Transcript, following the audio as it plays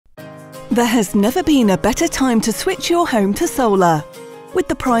There has never been a better time to switch your home to solar. With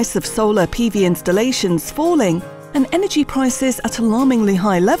the price of solar PV installations falling and energy prices at alarmingly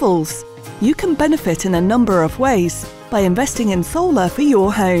high levels, you can benefit in a number of ways by investing in solar for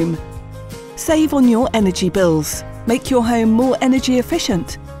your home. Save on your energy bills, make your home more energy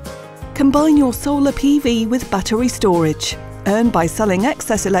efficient. Combine your solar PV with battery storage, earn by selling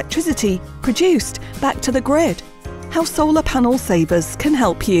excess electricity produced back to the grid. How solar panel savers can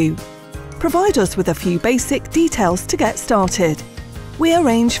help you. Provide us with a few basic details to get started. We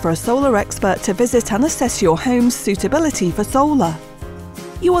arrange for a solar expert to visit and assess your home's suitability for solar.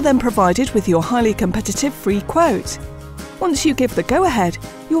 You are then provided with your highly competitive free quote. Once you give the go-ahead,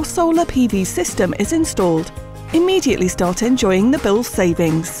 your solar PV system is installed. Immediately start enjoying the bill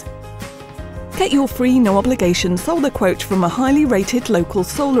savings. Get your free no-obligation solar quote from a highly rated local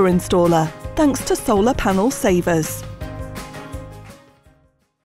solar installer, thanks to Solar Panel Savers.